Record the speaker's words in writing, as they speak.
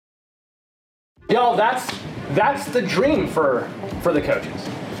Y'all, that's the dream for the coaches.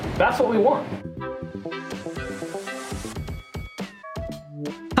 That's what we want.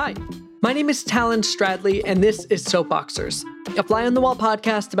 Hi, my name is Talon Stradley, and this is Soapboxers, a fly-on-the-wall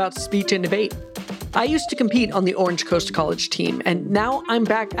podcast about speech and debate. I used to compete on the Orange Coast College team, and now I'm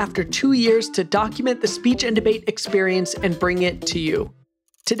back after 2 years to document the speech and debate experience and bring it to you.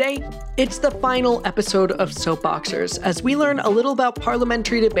 Today, it's the final episode of Soapboxers as we learn a little about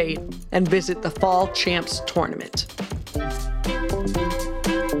parliamentary debate and visit the Fall Champs Tournament.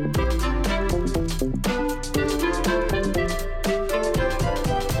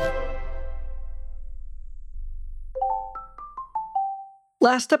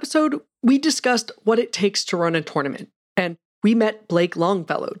 Last episode, we discussed what it takes to run a tournament, and we met Blake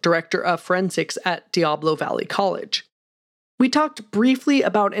Longfellow, Director of Forensics at Diablo Valley College. We talked briefly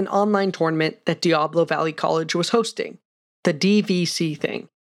about an online tournament that Diablo Valley College was hosting, the DVC thing.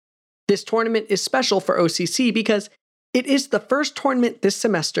 This tournament is special for OCC because it is the first tournament this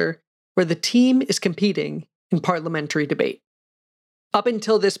semester where the team is competing in parliamentary debate. Up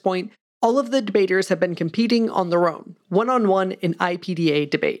until this point, all of the debaters have been competing on their own, one-on-one in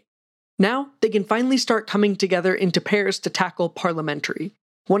IPDA debate. Now, they can finally start coming together into pairs to tackle parliamentary,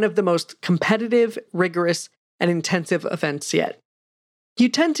 one of the most competitive, rigorous, and intensive events yet. You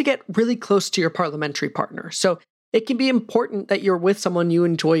tend to get really close to your parliamentary partner, so it can be important that you're with someone you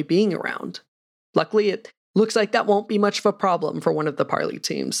enjoy being around. Luckily, it looks like that won't be much of a problem for one of the parley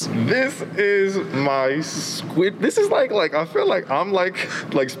teams. This is my squid. This is like I feel like I'm like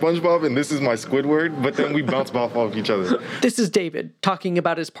SpongeBob, and this is my Squidward, but then we bounce off each other. This is David talking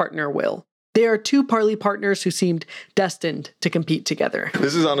about his partner, Will. They are two parley partners who seemed destined to compete together.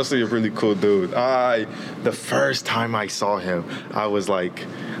 This is honestly a really cool dude. The first time I saw him, I was like,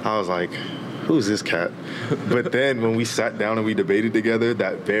 who's this cat? But then when we sat down and we debated together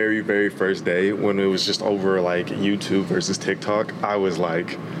that very, very first day, when it was just over like YouTube versus TikTok, I was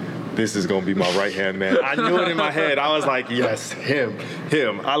like, this is gonna be my right-hand man. I knew it in my head. I was like, yes, him.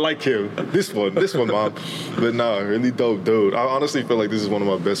 I like him. This one, Mom. But no, really dope dude. I honestly feel like this is one of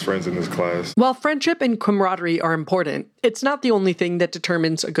my best friends in this class. While friendship and camaraderie are important, it's not the only thing that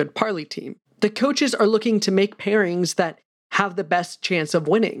determines a good parley team. The coaches are looking to make pairings that have the best chance of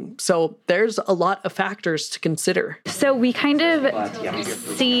winning. So there's a lot of factors to consider. So we kind of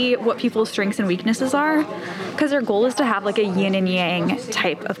see what people's strengths and weaknesses are, because our goal is to have like a yin and yang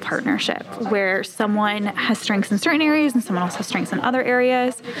type of partnership where someone has strengths in certain areas and someone else has strengths in other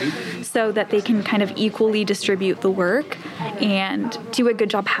areas, so that they can kind of equally distribute the work and do a good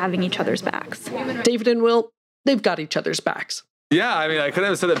job having each other's backs. David and Will, they've got each other's backs. Yeah, I mean, I couldn't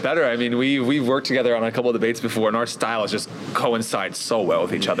have said it better. I mean, we've worked together on a couple of debates before, and our styles just coincide so well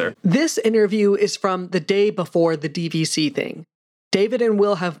with each other. This interview is from the day before the DVC thing. David and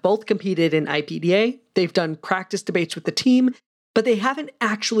Will have both competed in IPDA, they've done practice debates with the team, but they haven't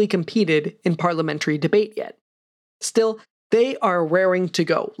actually competed in parliamentary debate yet. Still, they are raring to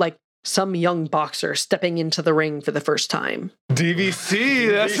go, like some young boxer stepping into the ring for the first time.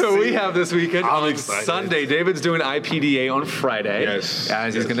 DVC, that's what we have this weekend. I'm on excited. Sunday, David's doing IPDA on Friday. Yes.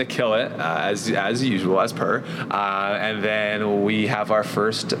 As he's going to kill it, as usual, as per. And then we have our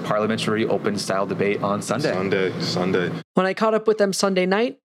first parliamentary open style debate on Sunday. Sunday. When I caught up with them Sunday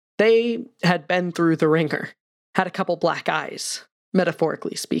night, they had been through the ringer, had a couple black eyes,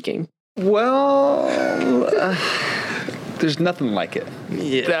 metaphorically speaking. Well, there's nothing like it.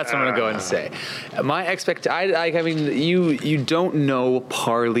 Yeah. That's what I'm going to go ahead and say. I mean, you don't know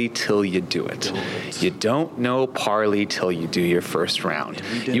parley till you do it. You don't know parley till you do your first round.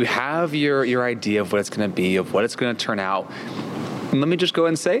 You have your idea of what it's going to be, of what it's going to turn out. And let me just go ahead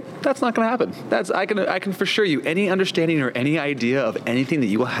and say, that's not going to happen. I can for sure you any understanding or any idea of anything that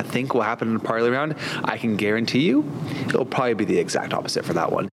you will think will happen in a parley round, I can guarantee you it'll probably be the exact opposite for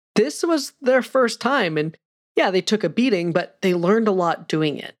that one. This was their first time, and yeah, they took a beating, but they learned a lot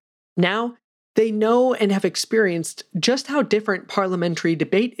doing it. Now, they know and have experienced just how different parliamentary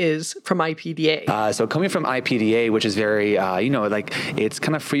debate is from IPDA. So coming from IPDA, which is very, like it's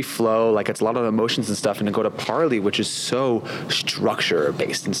kind of free flow, like it's a lot of emotions and stuff, and to go to parley, which is so structure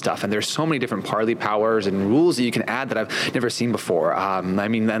based and stuff. And there's so many different parley powers and rules that you can add that I've never seen before. And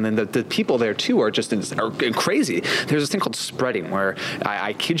then the people there too are just are crazy. There's this thing called spreading where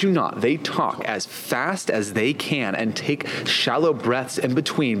I kid you not, they talk as fast as they can and take shallow breaths in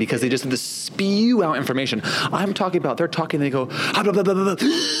between because they just have this spew out information. I'm talking about, they're talking, they go, blah, blah, blah, blah, blah,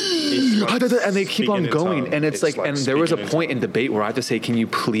 and they keep on going. And it's like and there was a point in debate where I have to say, can you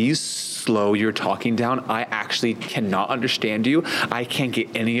please slow your talking down? I actually cannot understand you. I can't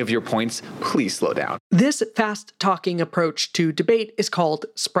get any of your points. Please slow down. This fast talking approach to debate is called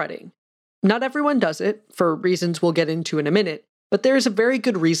spreading. Not everyone does it, for reasons we'll get into in a minute, but there is a very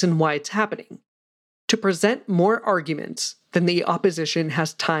good reason why it's happening. To present more arguments than the opposition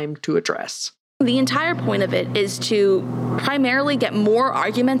has time to address. The entire point of it is to primarily get more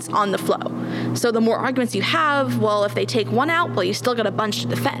arguments on the flow. So the more arguments you have, well, if they take one out, well, you still got a bunch to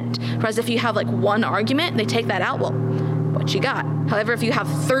defend. Whereas if you have like one argument and they take that out, well, what you got? However, if you have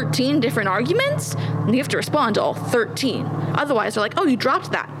 13 different arguments, you have to respond to all 13. Otherwise, they're like, oh, you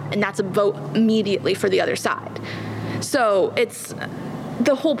dropped that. And that's a vote immediately for the other side. So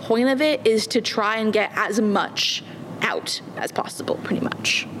the whole point of it is to try and get as much out as possible, pretty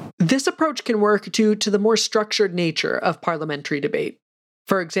much. This approach can work due to the more structured nature of parliamentary debate.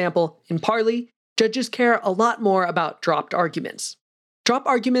 For example, in Parley, judges care a lot more about dropped arguments. Drop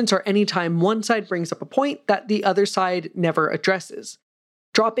arguments are any time one side brings up a point that the other side never addresses.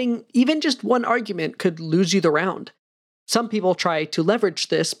 Dropping even just one argument could lose you the round. Some people try to leverage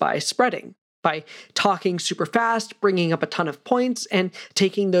this by spreading, by talking super fast, bringing up a ton of points, and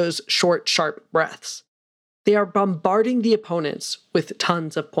taking those short, sharp breaths. They are bombarding the opponents with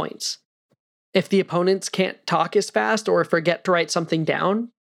tons of points. If the opponents can't talk as fast or forget to write something down,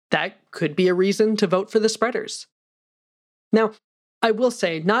 that could be a reason to vote for the spreaders. Now, I will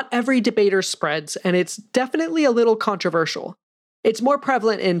say, not every debater spreads, and it's definitely a little controversial. It's more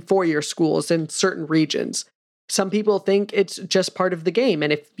prevalent in four-year schools in certain regions. Some people think it's just part of the game,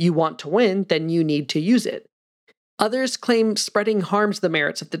 and if you want to win, then you need to use it. Others claim spreading harms the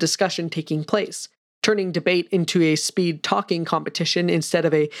merits of the discussion taking place, turning debate into a speed talking competition instead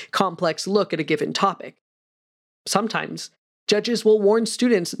of a complex look at a given topic. Sometimes, judges will warn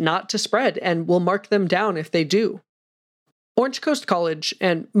students not to spread and will mark them down if they do. Orange Coast College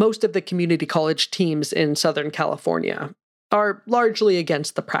and most of the community college teams in Southern California are largely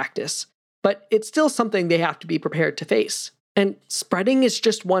against the practice, but it's still something they have to be prepared to face. And spreading is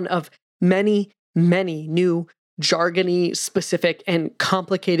just one of many, many new jargony, specific, and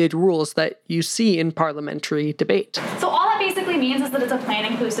complicated rules that you see in parliamentary debate. So all that basically means is that it's a plan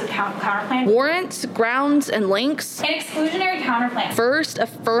inclusive counterplan. Warrants, grounds, and links. An exclusionary counterplan. First,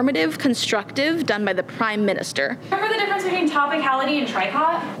 affirmative, constructive, done by the Prime Minister. Remember the difference between topicality and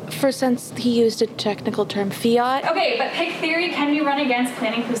tricot? For since he used a technical term, fiat. Okay, but pick theory can be run against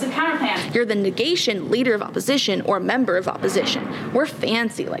plan inclusive counterplans. You're the negation, leader of opposition, or member of opposition. We're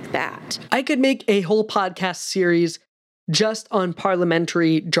fancy like that. I could make a whole podcast series just on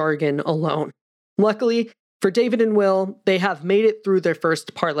parliamentary jargon alone. Luckily, for David and Will, they have made it through their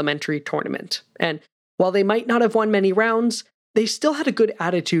first parliamentary tournament. And while they might not have won many rounds, they still had a good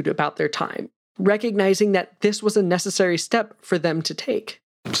attitude about their time, recognizing that this was a necessary step for them to take.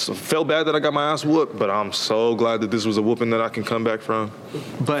 So felt bad that I got my ass whooped, but I'm so glad that this was a whooping that I can come back from.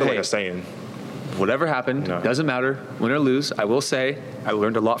 But I feel hey, like a saying. Whatever happened, doesn't matter, win or lose. I will say, I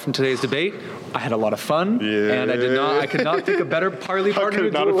learned a lot from today's debate. I had a lot of fun, and I could not pick a better Parley partner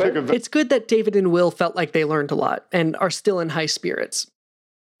to do it with. It's good that David and Will felt like they learned a lot and are still in high spirits.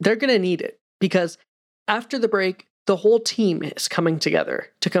 They're going to need it, because after the break, the whole team is coming together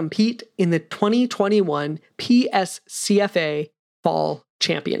to compete in the 2021 PSCFA Fall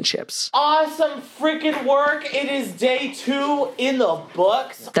Championships. Awesome freaking work. It is day 2 in the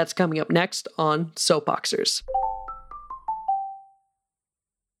books. That's coming up next on Soapboxers.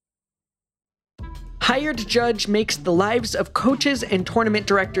 Hired Judge makes the lives of coaches and tournament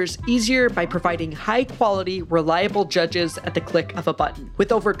directors easier by providing high-quality, reliable judges at the click of a button.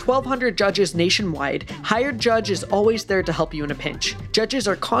 With over 1,200 judges nationwide, Hired Judge is always there to help you in a pinch. Judges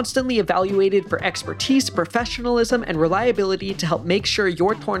are constantly evaluated for expertise, professionalism, and reliability to help make sure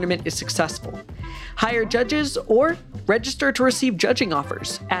your tournament is successful. Hire judges or register to receive judging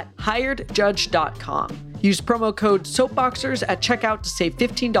offers at hiredjudge.com. Use promo code SOAPBOXERS at checkout to save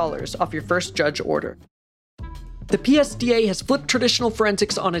 $15 off your first judge order. The PSDA has flipped traditional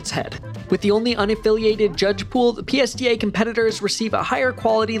forensics on its head. With the only unaffiliated judge pool, the PSDA competitors receive a higher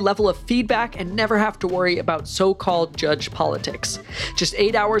quality level of feedback and never have to worry about so-called judge politics. Just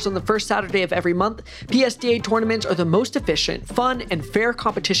 8 hours on the first Saturday of every month, PSDA tournaments are the most efficient, fun, and fair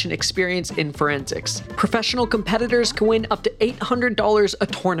competition experience in forensics. Professional competitors can win up to $800 a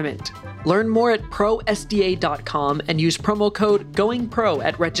tournament. Learn more at prosda.com and use promo code GOINGPRO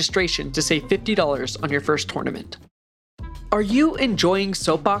at registration to save $50 on your first tournament. Are you enjoying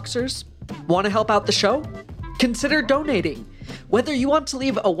Soapboxers? Want to help out the show? Consider donating. Whether you want to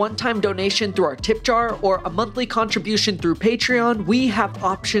leave a one-time donation through our tip jar or a monthly contribution through Patreon, we have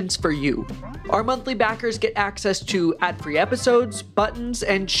options for you. Our monthly backers get access to ad-free episodes, buttons,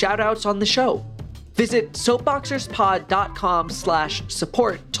 and shout-outs on the show. Visit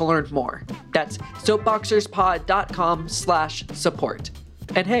soapboxerspod.com/support to learn more. That's soapboxerspod.com/support.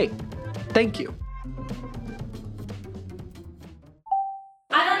 And hey, Thank you.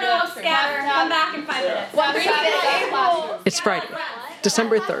 I don't know, scatter. Come back in 5 minutes. It's Friday,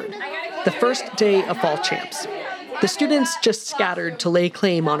 December 3rd, the first day of Fall Champs. The students just scattered to lay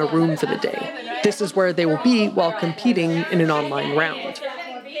claim on a room for the day. This is where they will be while competing in an online round.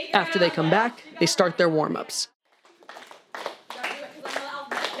 After they come back, they start their warm-ups.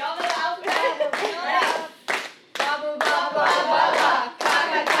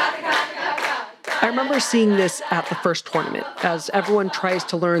 I remember seeing this at the first tournament, as everyone tries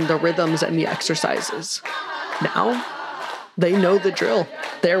to learn the rhythms and the exercises. Now, they know the drill.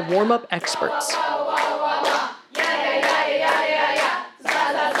 They're warm-up experts.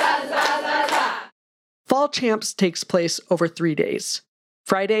 Fall Champs takes place over 3 days: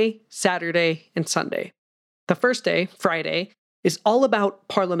 Friday, Saturday, and Sunday. The first day, Friday, is all about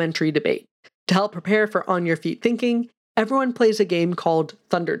parliamentary debate. To help prepare for on-your-feet thinking, everyone plays a game called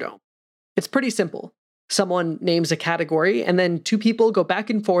Thunderdome. It's pretty simple. Someone names a category, and then two people go back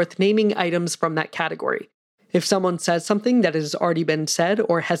and forth naming items from that category. If someone says something that has already been said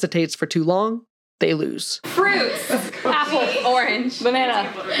or hesitates for too long, they lose. Fruits. Apple. Orange.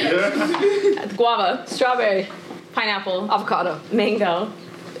 Banana. Guava. Strawberry. Pineapple. Avocado. Mango.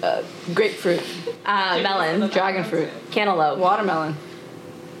 Grapefruit. Melon. Dragon fruit. Cantaloupe. Watermelon.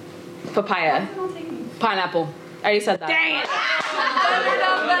 Papaya. Pineapple. I already said that. Dang it! I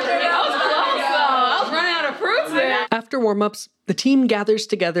was close though. I was running out of fruits there. After warm-ups, the team gathers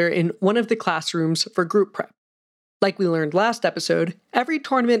together in one of the classrooms for group prep. Like we learned last episode, every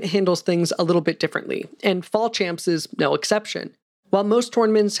tournament handles things a little bit differently, and Fall Champs is no exception. While most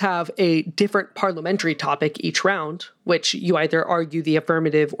tournaments have a different parliamentary topic each round, which you either argue the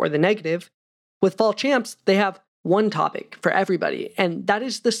affirmative or the negative, with Fall Champs, they have one topic for everybody, and that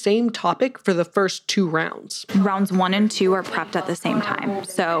is the same topic for the first 2 rounds. Rounds 1 and 2 are prepped at the same time.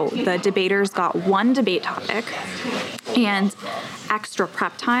 So the debaters got one debate topic and extra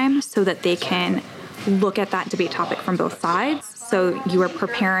prep time so that they can look at that debate topic from both sides. So you are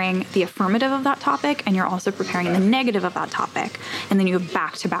preparing the affirmative of that topic, and you're also preparing the negative of that topic. And then you have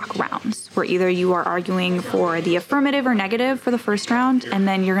back-to-back rounds, where either you are arguing for the affirmative or negative for the first round, and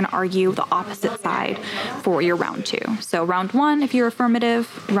then you're going to argue the opposite side for your round 2. So round 1, if you're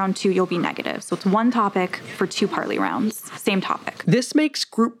affirmative, round 2, you'll be negative. So it's one topic for 2 parley rounds, same topic. This makes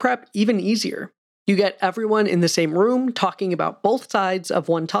group prep even easier. You get everyone in the same room talking about both sides of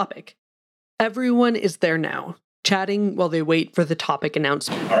one topic. Everyone is there now, chatting while they wait for the topic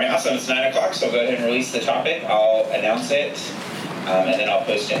announcement. All right, awesome. It's 9 o'clock, so go ahead and release the topic. I'll announce it, and then I'll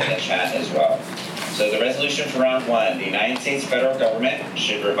post it in the chat as well. So the resolution for round 1, the United States federal government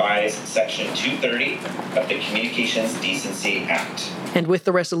should revise Section 230 of the Communications Decency Act. And with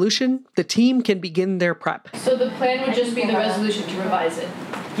the resolution, the team can begin their prep. So the plan would just be the resolution to revise it.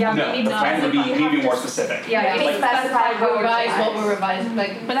 Yeah, no, the plan would be more specific. Yeah, like, specify what we're revising.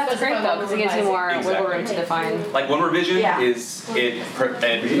 Like, but that's great though, because it gives you more wiggle room to define. Like one revision is it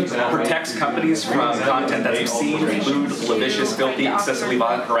protects companies from content that's obscene, lewd, lascivious, filthy, excessively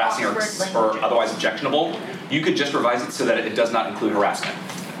violent, harassing, or otherwise objectionable. You could just revise it so that it does not include harassment.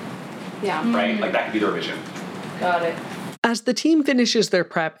 Yeah. Right? Like that could be the revision. Got it. As the team finishes their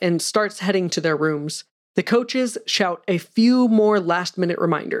prep and starts heading to their rooms, the coaches shout a few more last-minute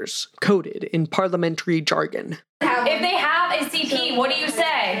reminders, coded in parliamentary jargon. If they have a CP, what do you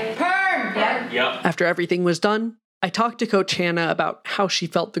say? Perm! Yep. After everything was done, I talked to Coach Hannah about how she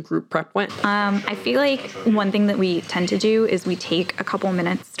felt the group prep went. I feel like one thing that we tend to do is we take a couple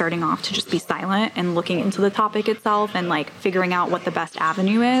minutes starting off to just be silent and looking into the topic itself and like figuring out what the best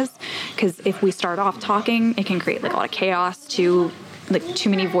avenue is. Because if we start off talking, it can create like a lot of chaos, too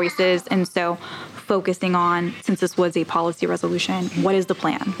many voices. And so focusing on, since this was a policy resolution, what is the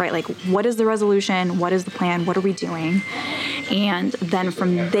plan, right? Like, what is the resolution? What is the plan? What are we doing? And then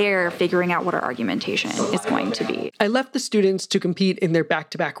from there, figuring out what our argumentation is going to be. I left the students to compete in their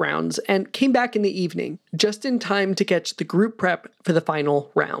back-to-back rounds and came back in the evening, just in time to catch the group prep for the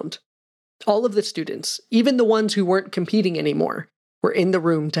final round. All of the students, even the ones who weren't competing anymore, were in the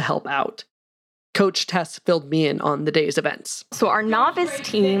room to help out. Coach Tess filled me in on the day's events. So our novice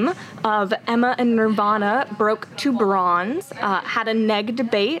team of Emma and Nirvana broke to bronze, had a neg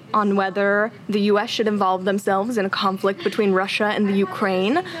debate on whether the U.S. should involve themselves in a conflict between Russia and the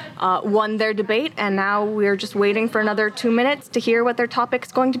Ukraine, won their debate, and now we're just waiting for another 2 minutes to hear what their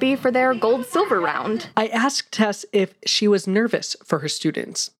topic's going to be for their gold-silver round. I asked Tess if she was nervous for her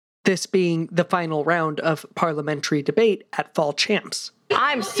students, this being the final round of parliamentary debate at Fall Champs.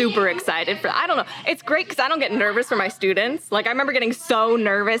 I'm super excited for that. I don't know. It's great because I don't get nervous for my students. Like, I remember getting so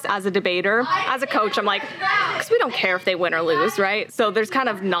nervous as a debater. As a coach, I'm like, because we don't care if they win or lose, right? So there's kind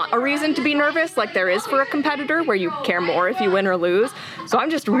of not a reason to be nervous like there is for a competitor where you care more if you win or lose. So I'm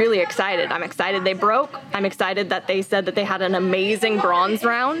just really excited. I'm excited they broke. I'm excited that they said that they had an amazing bronze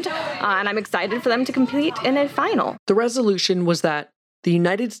round. And I'm excited for them to compete in a final. The resolution was that the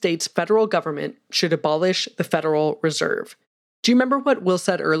United States federal government should abolish the Federal Reserve. Do you remember what Will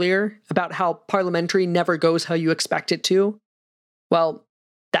said earlier about how parliamentary never goes how you expect it to? Well,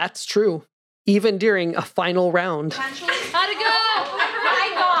 that's true, even during a final round. How'd it go? Oh my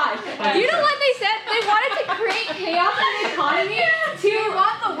God. You know what they said? They wanted to create chaos in the economy to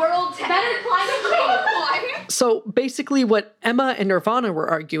want the world to better climate change. So basically what Emma and Nirvana were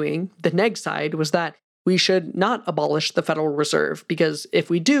arguing, the neg side, was that we should not abolish the Federal Reserve, because if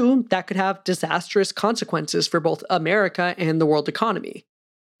we do, that could have disastrous consequences for both America and the world economy.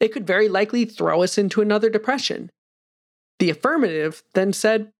 It could very likely throw us into another depression. The affirmative then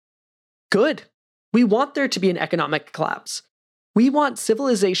said, good. We want there to be an economic collapse. We want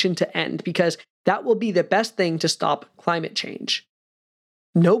civilization to end because that will be the best thing to stop climate change.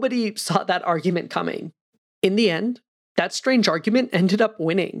 Nobody saw that argument coming. In the end, that strange argument ended up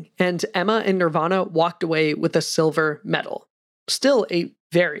winning, and Emma and Nirvana walked away with a silver medal. Still a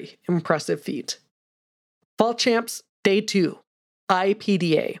very impressive feat. Fall Champs, Day 2,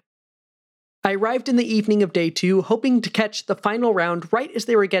 IPDA. I arrived in the evening of Day 2 hoping to catch the final round right as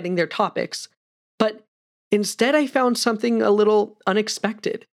they were getting their topics, but instead I found something a little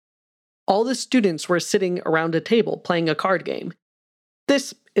unexpected. All the students were sitting around a table playing a card game.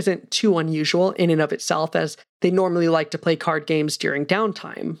 This isn't too unusual in and of itself, as they normally like to play card games during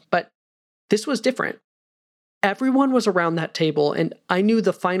downtime, but this was different. Everyone was around that table, and I knew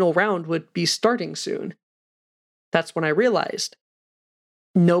the final round would be starting soon. That's when I realized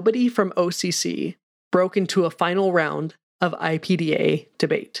nobody from OCC broke into a final round of IPDA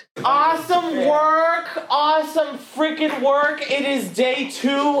debate. Awesome work! Awesome freaking work! It is day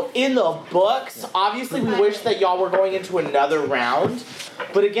 2 in the books. Obviously, we wish that y'all were going into another round.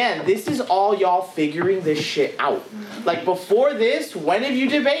 But again, this is all y'all figuring this shit out. Like, before this, when have you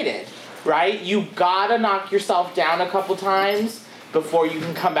debated? Right? You gotta knock yourself down a couple times before you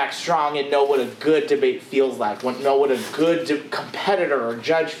can come back strong and know what a good debate feels like, know what a good competitor or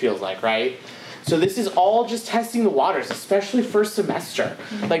judge feels like, right? So this is all just testing the waters, especially first semester.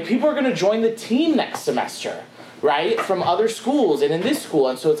 Like, people are gonna join the team next semester, right? From other schools and in this school.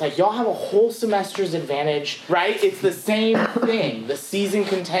 And so it's like, y'all have a whole semester's advantage, right? It's the same thing. The season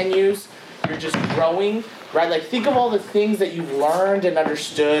continues. You're just growing, right? Like, think of all the things that you've learned and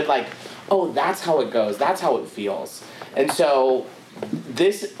understood. Like, oh, that's how it goes. That's how it feels. And so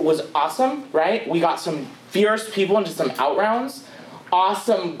this was awesome, right? We got some fierce people into some out rounds.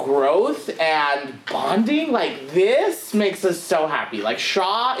 Awesome growth and bonding. Like, this makes us so happy. Like,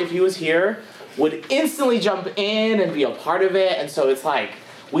 Shaw, if he was here, would instantly jump in and be a part of it. And so it's like,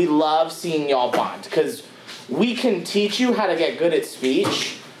 we love seeing y'all bond, because we can teach you how to get good at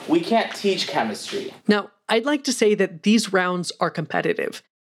speech. We can't teach chemistry. Now, I'd like to say that these rounds are competitive.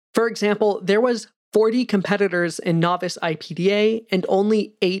 For example, there was 40 competitors in novice IPDA, and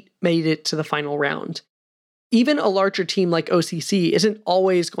only 8 made it to the final round. Even a larger team like OCC isn't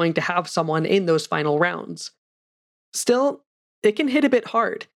always going to have someone in those final rounds. Still, it can hit a bit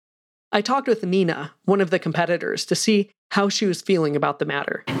hard. I talked with Nina, one of the competitors, to see how she was feeling about the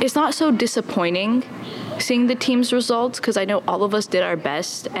matter. It's not so disappointing seeing the team's results, because I know all of us did our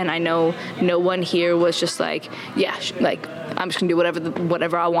best, and I know no one here was just like, yeah, like, I'm just gonna do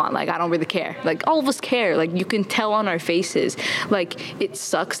whatever I want. Like, I don't really care. Like, all of us care. Like, you can tell on our faces. Like, it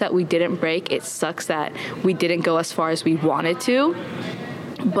sucks that we didn't break. It sucks that we didn't go as far as we wanted to.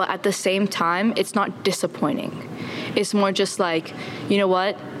 But at the same time, it's not disappointing. It's more just like, you know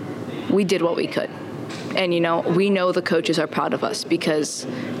what? We did what we could. And, you know, we know the coaches are proud of us because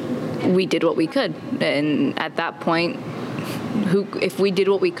we did what we could. And at that point, if we did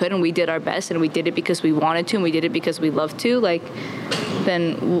what we could and we did our best and we did it because we wanted to and we did it because we loved to, like,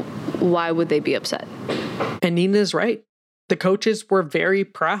 then why would they be upset? And Nina's right. The coaches were very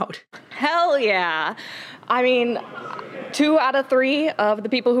proud. Hell yeah. I mean, 2 out of 3 of the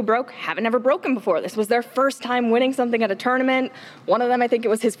people who broke haven't ever broken before. This was their first time winning something at a tournament. One of them, I think it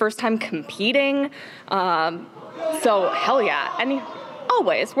was his first time competing. So hell yeah. And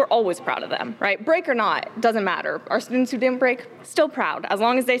we're always proud of them, right? Break or not, doesn't matter. Our students who didn't break, still proud. As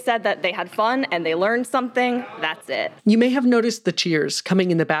long as they said that they had fun and they learned something, that's it. You may have noticed the cheers coming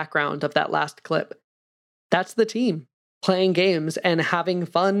in the background of that last clip. That's the team, playing games and having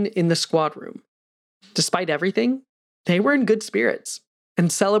fun in the squad room. Despite everything, they were in good spirits.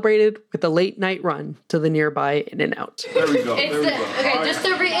 and celebrated with a late-night run to the nearby In-N-Out. There we go. Just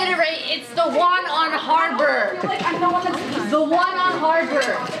to reiterate, it's the one on Harbor. The one on Harbor.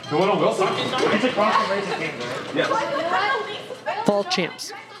 The one on Wilson? It's across the racing game, right? Yes. Fall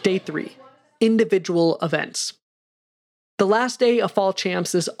Champs, Day 3, Individual Events. The last day of Fall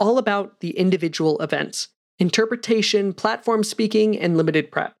Champs is all about the individual events, interpretation, platform speaking, and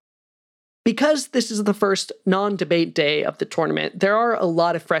limited prep. Because this is the first non-debate day of the tournament, there are a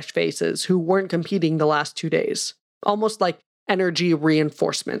lot of fresh faces who weren't competing the last 2 days, almost like energy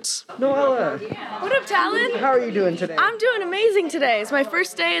reinforcements. Noella! What up, Talon? How are you doing today? I'm doing amazing today. It's my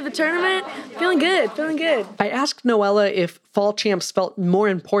first day of the tournament. Feeling good. I asked Noella if Fall Champs felt more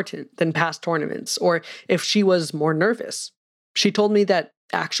important than past tournaments, or if she was more nervous. She told me that,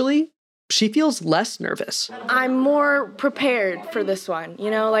 actually, she feels less nervous. I'm more prepared for this one.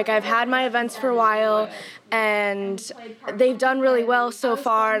 You know, like I've had my events for a while and they've done really well so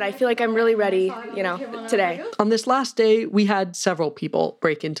far, and I feel like I'm really ready, you know, today. On this last day, we had several people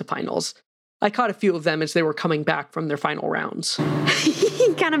break into finals. I caught a few of them as they were coming back from their final rounds.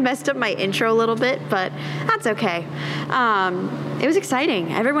 Kind of messed up my intro a little bit, but that's okay. It was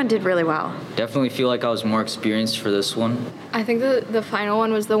exciting. Everyone did really well. Definitely feel like I was more experienced for this one. I think the final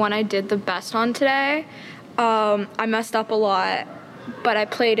one was the one I did the best on today. I messed up a lot, but I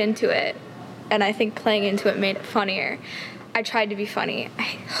played into it, and I think playing into it made it funnier. I tried to be funny. I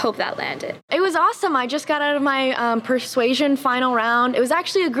hope that landed. It was awesome. I just got out of my persuasion final round. It was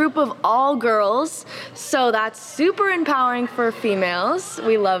actually a group of all girls, so that's super empowering for females.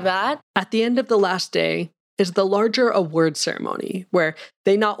 We love that. At the end of the last day is the larger award ceremony, where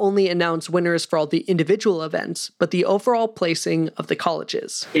they not only announce winners for all the individual events, but the overall placing of the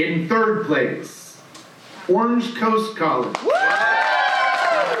colleges. In third place, Orange Coast College.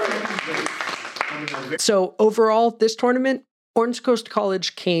 So overall, this tournament, Orange Coast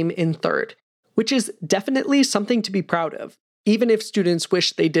College came in third, which is definitely something to be proud of, even if students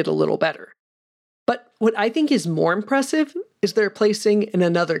wish they did a little better. But what I think is more impressive is their placing in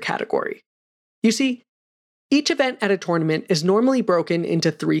another category. You see, each event at a tournament is normally broken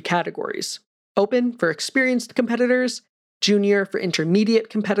into 3 categories: open for experienced competitors, junior for intermediate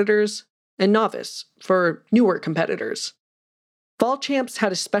competitors, and novice for newer competitors. Fall Champs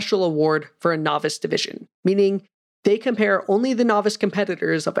had a special award for a novice division, meaning they compare only the novice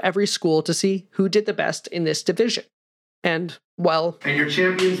competitors of every school to see who did the best in this division. And, well... And your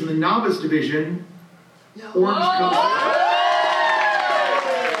champions in the novice division, Orange Coast.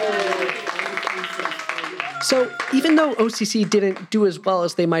 So, even though OCC didn't do as well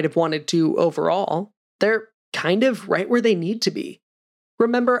as they might have wanted to overall, they're kind of right where they need to be.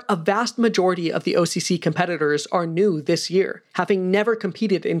 Remember, a vast majority of the OCC competitors are new this year, having never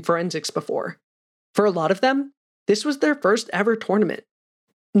competed in forensics before. For a lot of them, this was their first ever tournament.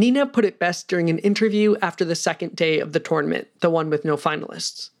 Nina put it best during an interview after the second day of the tournament, the one with no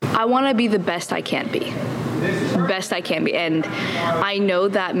finalists. I want to be the best I can be. Best I can be. And I know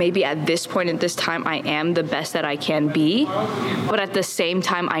that maybe at this point at this time, I am the best that I can be. But at the same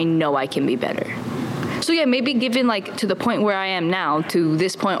time, I know I can be better. So yeah, maybe given like to the point where I am now, to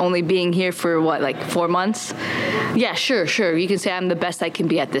this point only being here for 4 months? Yeah, sure. You can say I'm the best I can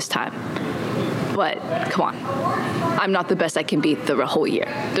be at this time. But come on, I'm not the best I can be the whole year.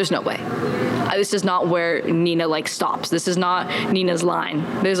 There's no way. This is not where Nina stops. This is not Nina's line.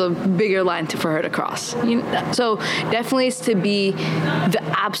 There's a bigger line for her to cross. So definitely it's to be the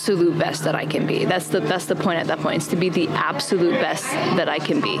absolute best that I can be. That's the point at that point. It's to be the absolute best that I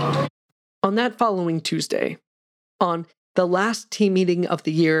can be. On that following Tuesday, on the last team meeting of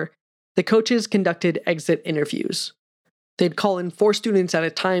the year, the coaches conducted exit interviews. They'd call in 4 students at a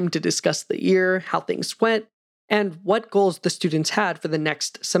time to discuss the year, how things went, and what goals the students had for the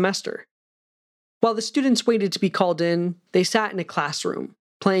next semester. While the students waited to be called in, they sat in a classroom,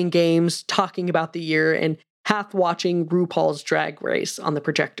 playing games, talking about the year, and half watching RuPaul's Drag Race on the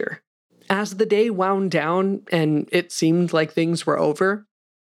projector. As the day wound down and it seemed like things were over,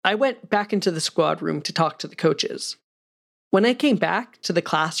 I went back into the squad room to talk to the coaches. When I came back to the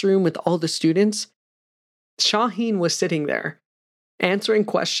classroom with all the students, Shaheen was sitting there, answering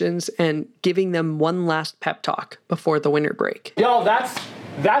questions and giving them one last pep talk before the winter break. Y'all,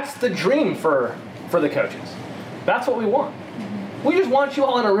 that's the dream for the coaches. That's what we want. We just want you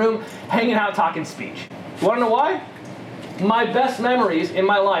all in a room hanging out talking speech. You want to know why? My best memories in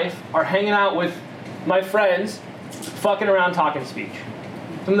my life are hanging out with my friends, fucking around talking speech.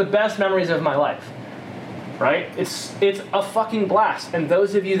 Some of the best memories of my life, right? It's a fucking blast. And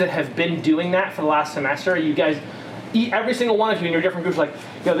those of you that have been doing that for the last semester, you guys, every single one of you in your different groups,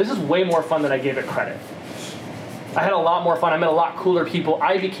 this is way more fun than I gave it credit. I had a lot more fun. I met a lot cooler people.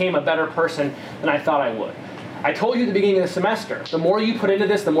 I became a better person than I thought I would. I told you at the beginning of the semester, the more you put into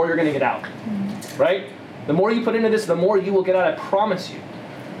this, the more you're going to get out, right? The more you put into this, the more you will get out, I promise you.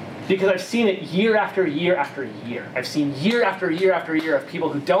 Because I've seen it year after year after year. I've seen year after year after year of people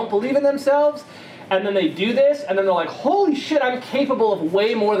who don't believe in themselves, and then they do this, and then they're like, holy shit, I'm capable of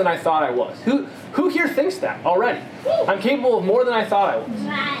way more than I thought I was. Who here thinks that already? I'm capable of more than I thought I was.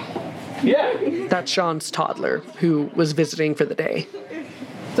 Yeah. That's Sean's toddler, who was visiting for the day.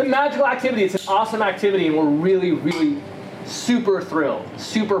 It's a magical activity. It's an awesome activity, and we're really, really super thrilled,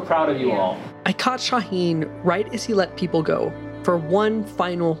 super proud of you all. I caught Shaheen right as he let people go for one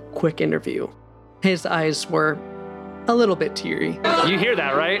final quick interview. His eyes were a little bit teary. You hear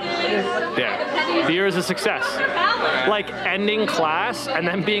that, right? Yeah. The year is a success. Like ending class and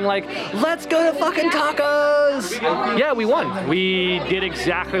then being like, let's go to fucking tacos! Yeah, we won. We did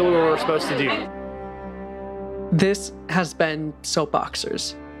exactly what we were supposed to do. This has been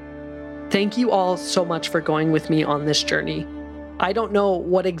Soapboxers. Thank you all so much for going with me on this journey. I don't know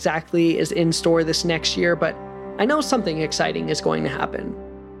what exactly is in store this next year, but I know something exciting is going to happen.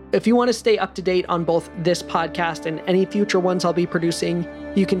 If you want to stay up to date on both this podcast and any future ones I'll be producing,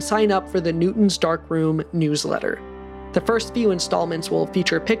 you can sign up for the Newton's Dark Room newsletter. The first few installments will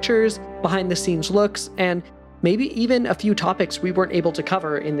feature pictures, behind-the-scenes looks, and maybe even a few topics we weren't able to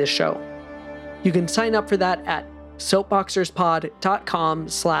cover in this show. You can sign up for that at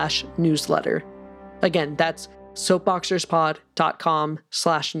soapboxerspod.com/newsletter. Again, that's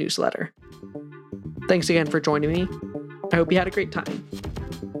soapboxerspod.com/newsletter. Thanks again for joining me. I hope you had a great time.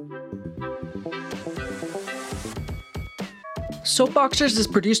 Soapboxers is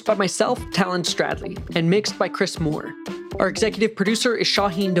produced by myself, Talon Stradley, and mixed by Chris Moore. Our executive producer is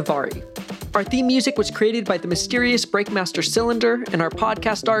Shaheen Davari. Our theme music was created by the mysterious Breakmaster Cylinder, and our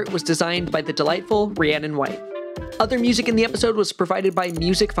podcast art was designed by the delightful Rhiannon White. Other music in the episode was provided by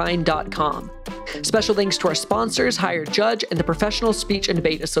musicfind.com. Special thanks to our sponsors, Hired Judge, and the Professional Speech and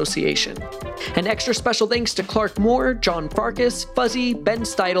Debate Association. And extra special thanks to Clark Moore, John Farkas, Fuzzy, Ben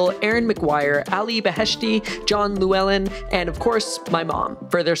Steidel, Aaron McGuire, Ali Beheshti, John Llewellyn, and of course, my mom,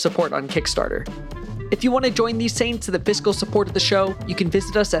 for their support on Kickstarter. If you want to join these saints in the fiscal support of the show, you can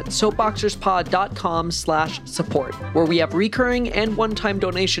visit us at soapboxerspod.com/support, where we have recurring and one-time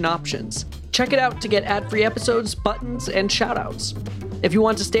donation options. Check it out to get ad-free episodes, buttons, and shoutouts. If you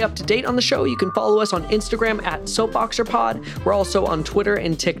want to stay up to date on the show, you can follow us on Instagram at soapboxerpod. We're also on Twitter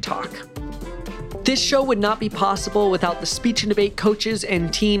and TikTok. This show would not be possible without the speech and debate coaches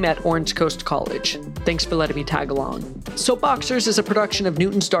and team at Orange Coast College. Thanks for letting me tag along. Soapboxers is a production of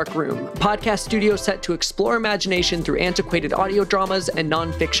Newton's Dark Room, a podcast studio set to explore imagination through antiquated audio dramas and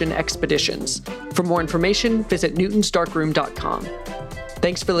nonfiction expeditions. For more information, visit newtonsdarkroom.com.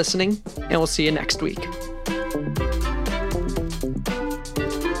 Thanks for listening, and we'll see you next week.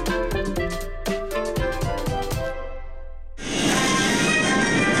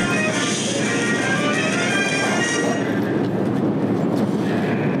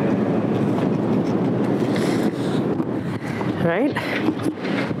 All right,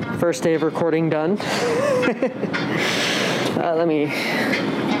 first day of recording done. Let me...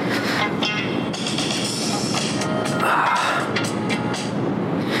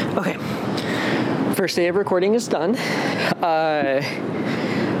 Okay, first day of recording is done.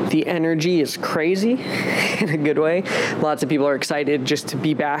 The energy is crazy in a good way. Lots of people are excited just to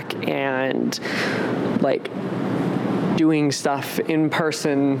be back and like doing stuff in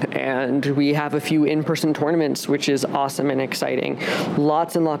person, and we have a few in-person tournaments, which is awesome and exciting.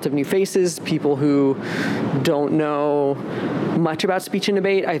 Lots and lots of new faces, people who don't know much about speech and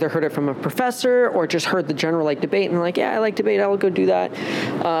debate, either heard it from a professor or just heard the general debate and like, yeah, I like debate, I'll go do that,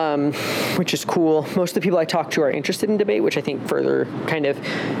 which is cool. Most of the people I talk to are interested in debate, which I think further kind of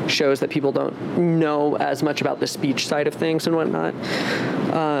shows that people don't know as much about the speech side of things and whatnot.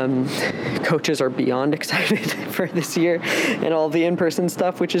 Coaches are beyond excited for this year and all the in-person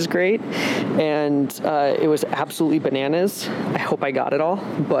stuff, which is great. And it was absolutely bananas. I hope I got it all,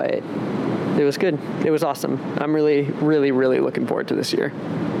 but it was good. It was awesome. I'm really, really, really looking forward to this year.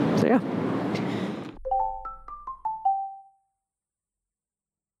 So yeah.